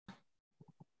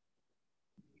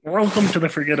Welcome to the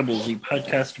Forgettables, the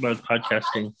podcast about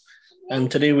podcasting. And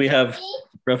today we have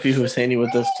Refi Husseini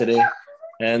with us today,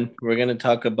 and we're going to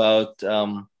talk about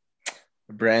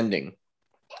branding,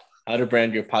 how to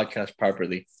brand your podcast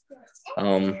properly.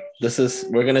 We're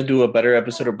going to do a better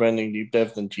episode of branding deep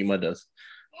dive than Chima does.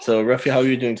 So, Refi, how are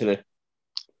you doing today?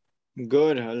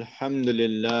 Good,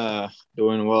 Alhamdulillah.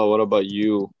 Doing well. What about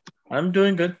you? I'm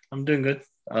doing good.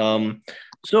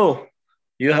 So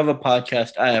you have a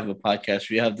podcast. I have a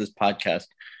podcast. We have this podcast.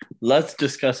 Let's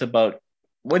discuss about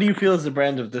what do you feel is the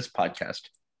brand of this podcast?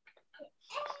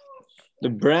 The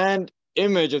brand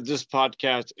image of this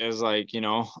podcast is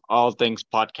all things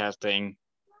podcasting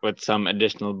with some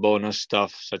additional bonus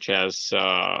stuff such as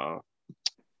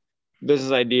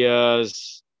business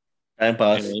ideas, Time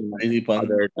pass, easy pun.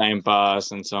 other time pass,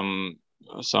 and some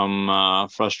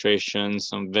frustrations,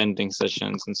 some venting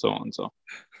sessions, and so on. So,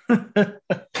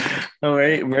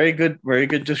 A very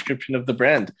good description of the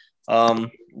brand.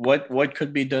 What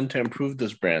could be done to improve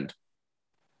this brand?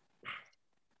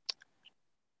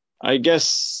 I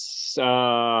guess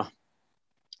as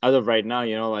of right now,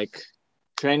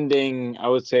 trending. I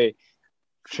would say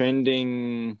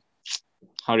trending.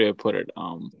 How do I put it?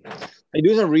 I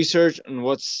do some research on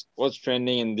what's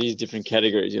trending in these different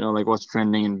categories. Like what's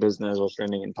trending in business, what's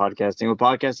trending in podcasting. Well,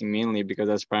 podcasting mainly because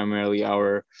that's primarily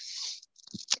our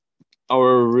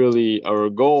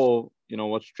goal.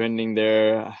 What's trending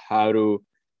there, how to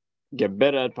get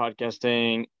better at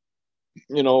podcasting.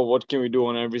 What can we do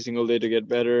on every single day to get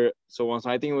better. So once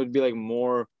I think it would be like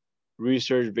more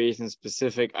research based and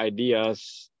specific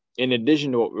ideas in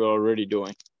addition to what we're already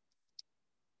doing.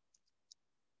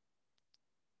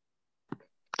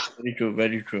 Very true,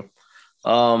 very true.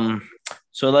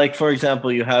 So like for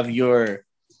example, you have your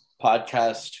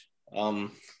podcast,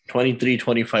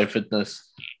 2325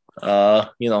 Fitness. Do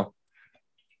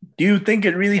you think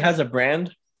it really has a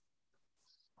brand?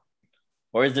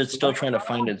 Or is it still trying to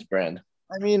find its brand?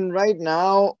 I mean, right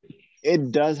now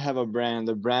it does have a brand.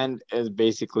 The brand is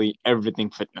basically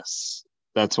everything fitness.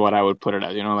 That's what I would put it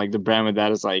as. Like the brand with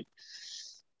that is like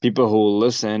people who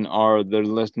listen are the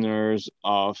listeners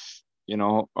of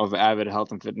avid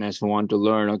health and fitness who want to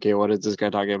learn, okay, what is this guy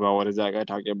talking about? What is that guy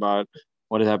talking about?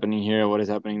 What is happening here? What is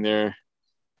happening there?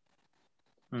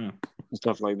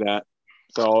 Stuff like that.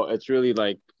 So it's really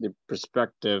like the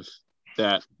perspective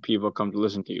that people come to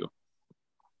listen to you.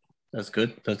 That's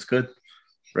good. That's good.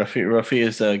 Ruffy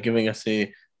is giving us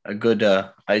a good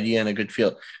idea and a good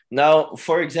feel. Now,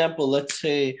 for example, let's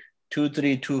say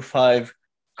 2325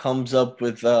 comes up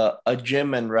with a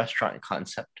gym and restaurant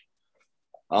concept.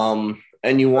 And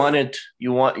you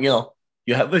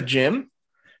have a gym,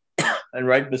 and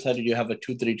right beside it, you have a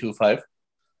 2325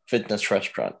 fitness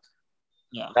restaurant.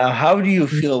 Yeah. Now, how do you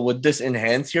feel? Would this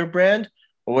enhance your brand,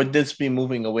 or would this be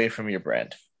moving away from your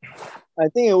brand? I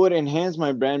think it would enhance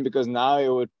my brand because now it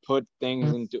would put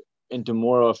things into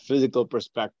more of a physical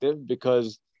perspective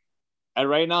because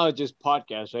right now it's just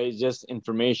podcast, right? It's just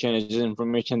information. It's just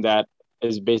information that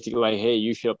is basically like, hey,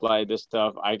 you should apply this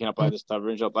stuff. I can apply this stuff.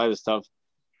 Everyone should apply this stuff.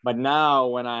 But now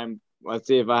when let's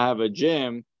say if I have a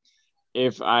gym,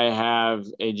 if I have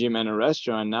a gym and a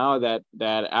restaurant, now that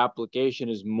application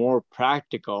is more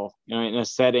practical, in a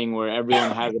setting where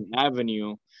everyone has an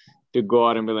avenue to go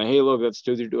out and be like, hey, look, that's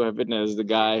 2325 Fitness, the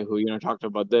guy who, talked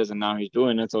about this and now he's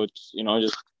doing it. So it's,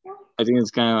 just, I think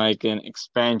it's kind of like an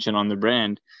expansion on the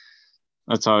brand.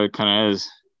 That's how it kind of is.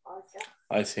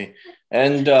 I see.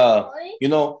 And,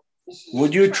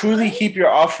 would you truly keep your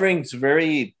offerings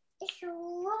very,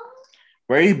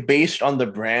 very based on the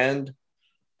brand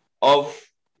of,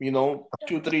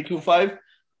 2325?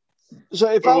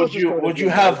 So if Or I was would you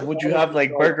have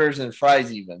like burgers and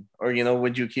fries even, or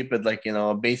would you keep it like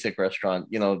a basic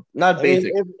restaurant, not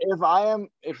basic. I mean,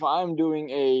 if I'm doing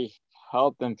a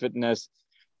health and fitness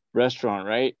restaurant,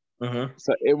 right? Mm-hmm.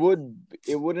 So it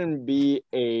wouldn't be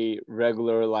a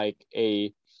regular like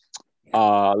a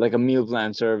meal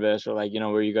plan service or like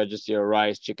where you got just your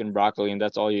rice, chicken, broccoli, and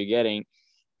that's all you're getting.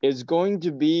 It's going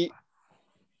to be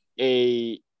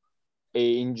a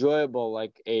enjoyable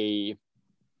like a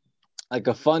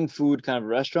fun food kind of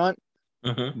restaurant,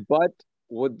 but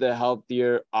with the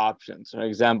healthier options. For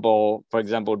example,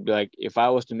 would be like if I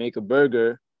was to make a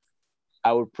burger,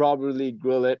 I would probably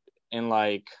grill it in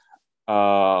like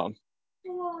olive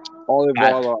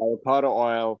oil or avocado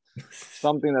oil,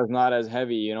 something that's not as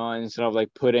heavy, instead of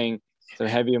like putting some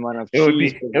heavy amount of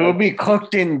cheese. It would be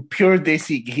cooked in pure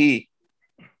desi ghee.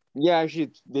 Yeah,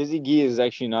 actually, desi ghee is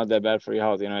actually not that bad for your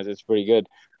health. It's pretty good.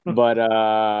 But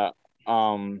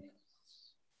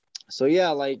so yeah,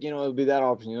 like it'll be that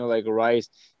option. Like rice.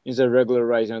 instead of regular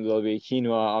rice, there'll be a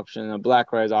quinoa option, a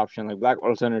black rice option, like black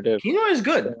alternative. Quinoa is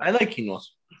good. I like quinoa.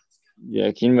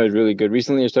 Yeah, quinoa is really good.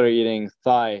 Recently, I started eating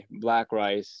Thai black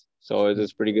rice, so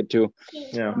it's pretty good too.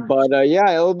 Yeah. But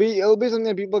yeah, it'll be something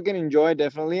that people can enjoy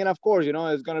definitely, and of course,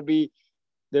 there's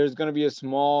gonna be a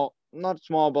small, not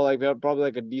small, but like probably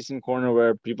like a decent corner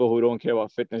where people who don't care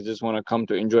about fitness just want to come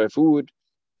to enjoy food.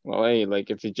 Well, hey,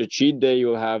 like if it's a cheat day,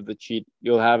 you'll have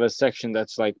a section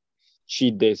that's like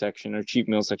cheat day section or cheat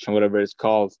meal section, whatever it's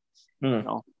called. Hmm. You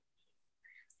know?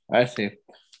 I see.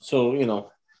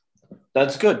 So,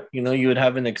 that's good. You would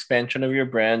have an expansion of your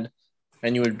brand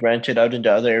and you would branch it out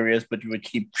into other areas, but you would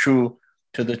keep true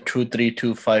to the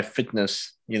 2325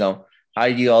 fitness,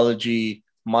 ideology,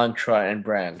 mantra, and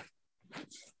brand.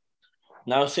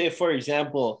 Now, say for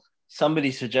example,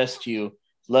 somebody suggests to you,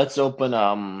 let's open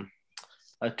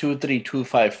a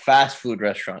 2325 fast food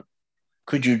restaurant.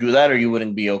 Could you do that, or you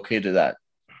wouldn't be okay to that?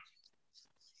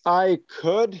 I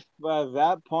could, but at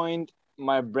that point,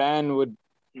 my brand would.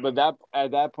 But that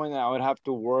at that point, I would have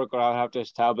to work, or I would have to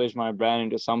establish my brand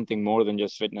into something more than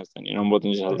just fitness, and more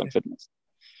than just health and Okay. fitness.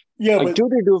 Yeah, Like but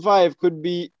 2325 could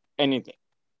be anything.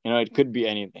 It could be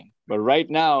anything. But right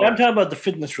I'm now, talking about the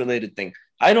fitness related thing.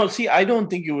 I don't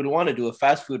think you would want to do a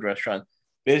fast food restaurant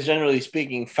because generally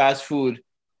speaking, fast food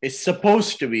is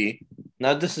supposed to be,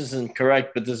 now this isn't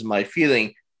correct, but this is my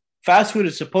feeling. Fast food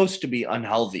is supposed to be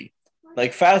unhealthy.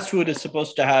 Like fast food is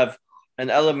supposed to have an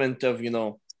element of, see,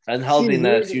 here's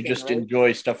unhealthiness. the You thing, just right?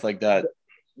 enjoy stuff like that.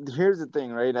 Here's the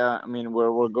thing, right? I mean,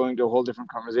 we're going to a whole different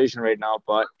conversation right now,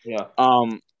 but Yeah.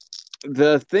 um,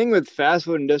 the thing with fast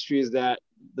food industry is that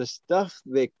the stuff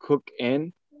they cook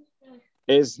in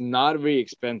is not very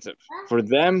expensive for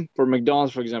them. For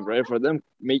McDonald's, for example, right? For them,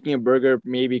 making a burger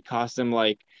maybe cost them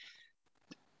like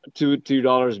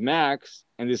 $2 max,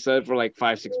 and they sell it for like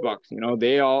 $5-6.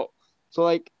 They all so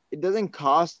like it doesn't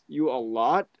cost you a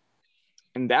lot,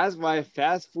 and that's why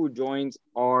fast food joints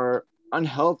are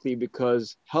unhealthy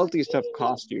because healthy stuff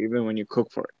costs you even when you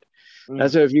cook for it.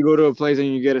 That's Mm, why if you go to a place and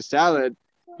you get a salad,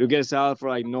 you'll get a salad for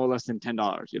like no less than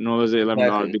 $10. No less than $11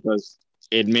 exactly. because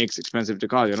it makes expensive to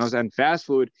cost. And fast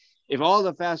food, if all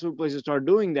the fast food places start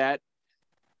doing that,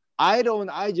 I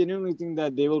genuinely think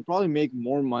that they will probably make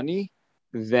more money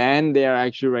than they are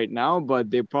actually right now,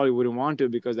 but they probably wouldn't want to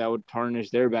because that would tarnish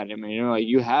their bad image. Like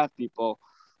you have people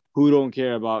who don't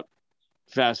care about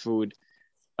fast food,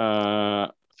 uh,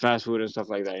 fast food and stuff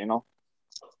like that.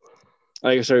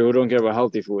 Like sorry, who don't care about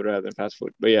healthy food rather than fast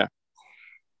food. But yeah,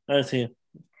 I see.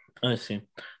 I see.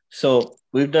 So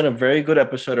we've done a very good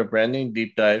episode of branding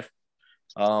deep dive.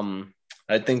 Um,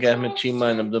 I think Ahmed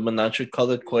Chima and Abdul Manan should call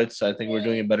it quits. I think we're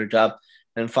doing a better job.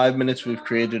 In 5 minutes, we've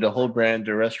created a whole brand,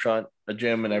 a restaurant, a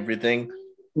gym, and everything.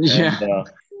 And yeah.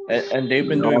 and they've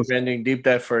been doing branding deep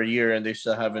dive for a year, and they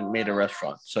still haven't made a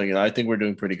restaurant. So I think we're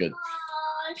doing pretty good.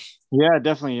 Yeah,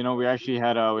 definitely. We actually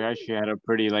had a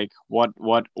pretty like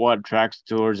what tracks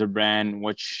towards a brand,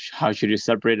 how should you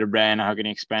separate a brand, how can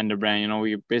you expand a brand?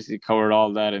 We basically covered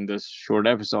all that in this short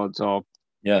episode. So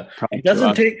Yeah, proud it to doesn't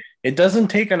us. take it doesn't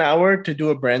take an hour to do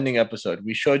a branding episode.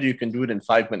 We showed you can do it in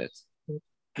 5 minutes.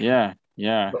 Yeah,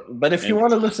 yeah. But if you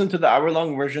want to It's listen to the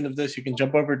hour-long version of this, you can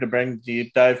jump over to Branding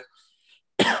Deep Dive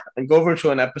and go over to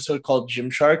an episode called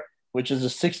Gymshark, which is a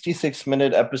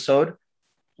 66-minute episode,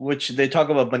 which they talk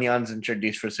about banyans and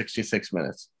chardis for 66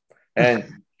 minutes. And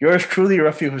yours truly,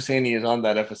 Rafi Husseini, is on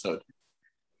that episode.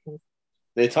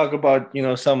 They talk about,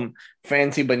 some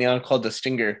fancy banyan called the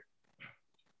Stinger.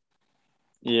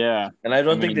 yeah. And I I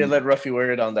don't think they mean, let Rafi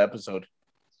wear it on the episode.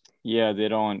 yeah, they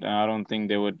don't. And I don't think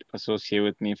they would associate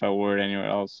with me if I wore it anywhere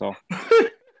else. So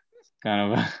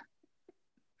kind of.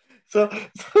 So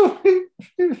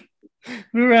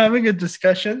we were having a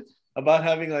discussion about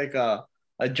having like a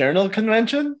journal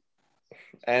convention.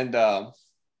 And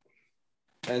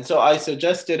so I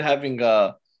suggested having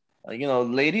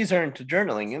ladies are into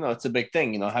journaling. It's a big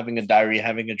thing. Having a diary,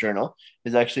 having a journal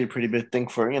is actually a pretty big thing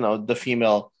for the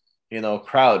female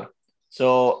crowd.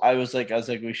 So I was like,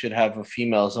 we should have a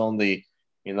females only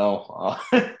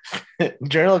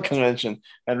journal convention,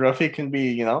 and Rafi can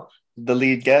be the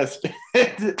lead guest.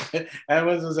 I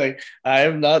was just like, I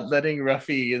am not letting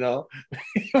Rafi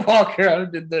walk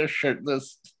around in there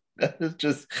shirtless.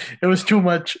 It was too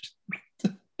much.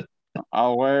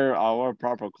 I'll wear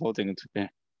proper clothing. It's okay.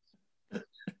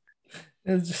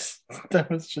 It's just that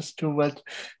was just too much.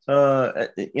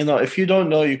 If you don't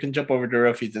know, you can jump over to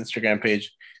Rafi's Instagram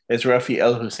page. It's Rafi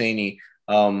El Husseini.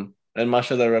 And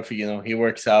mashallah, Rafi, he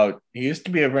works out. He used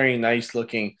to be a very nice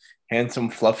looking, handsome,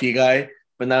 fluffy guy,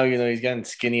 but now he's gotten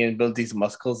skinny and built these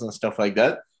muscles and stuff like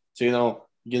that. So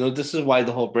this is why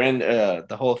the whole brand,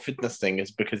 the whole fitness thing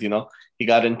is because, he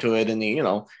got into it and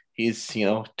he's,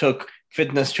 took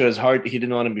fitness to his heart. He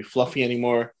didn't want to be fluffy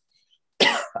anymore.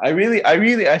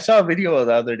 I saw a video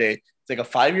the other day. It's like a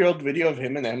 5-year-old video of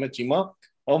him and Ahmed Chima.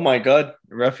 Oh my God.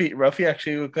 Rafi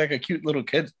actually looked like a cute little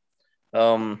kid.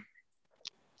 Um,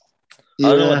 I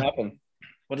don't know what Yeah. happened.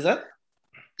 What is that?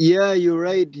 Yeah, you're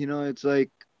right. It's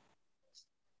like,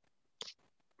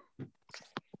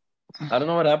 I don't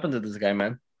know what happened to this guy,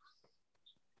 man.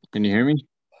 can you hear me?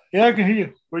 Yeah, I can hear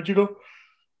you. Where'd you go?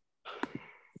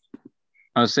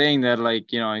 I was saying that,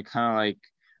 like, it kind of like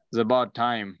it's about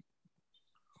time,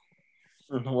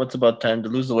 What's about time to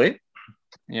lose the weight?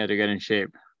 yeah, to get in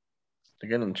shape. To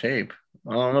get in shape.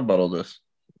 I don't know about all this.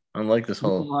 I don't like this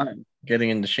whole Why? getting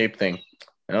into shape thing.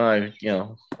 I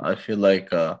feel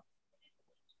like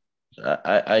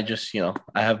I just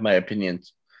I have my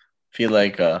opinions. Feel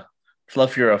like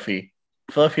Fluffy Ruffy.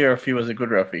 Fluffy Ruffy was a good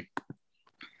Ruffy.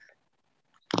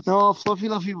 No, Fluffy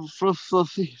Ruffy was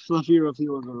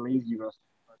a lazy Ruffy.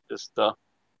 Just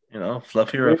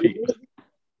Fluffy really, Ruffy.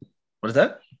 What is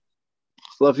that?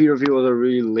 Fluffy Ruffy was a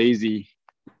really lazy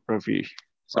Ruffy.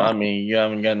 So I mean, you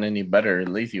haven't gotten any better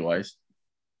lazy wise.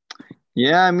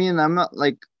 yeah, I mean, I'm not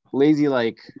like lazy.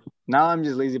 Like now, I'm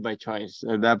just lazy by choice.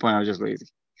 At that point, I was just lazy.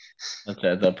 Okay,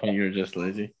 at that point you were just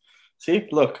lazy. See,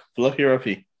 look, Fluffy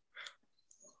Ruffy.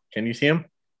 Can you see him?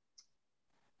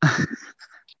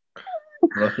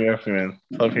 Fluffy Ruffy, man.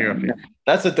 Fluffy Ruffy.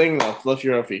 That's the thing now, Fluffy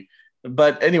Ruffy.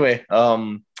 But anyway,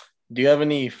 do you have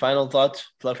any final thoughts,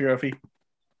 Fluffy Ruffy?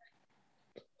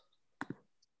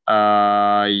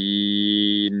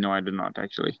 No, I do not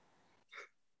actually.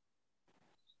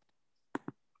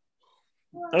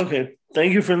 Okay.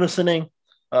 Thank you for listening.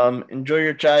 Enjoy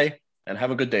your chai and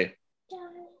have a good day.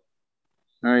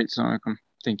 All right, so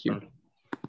thank you.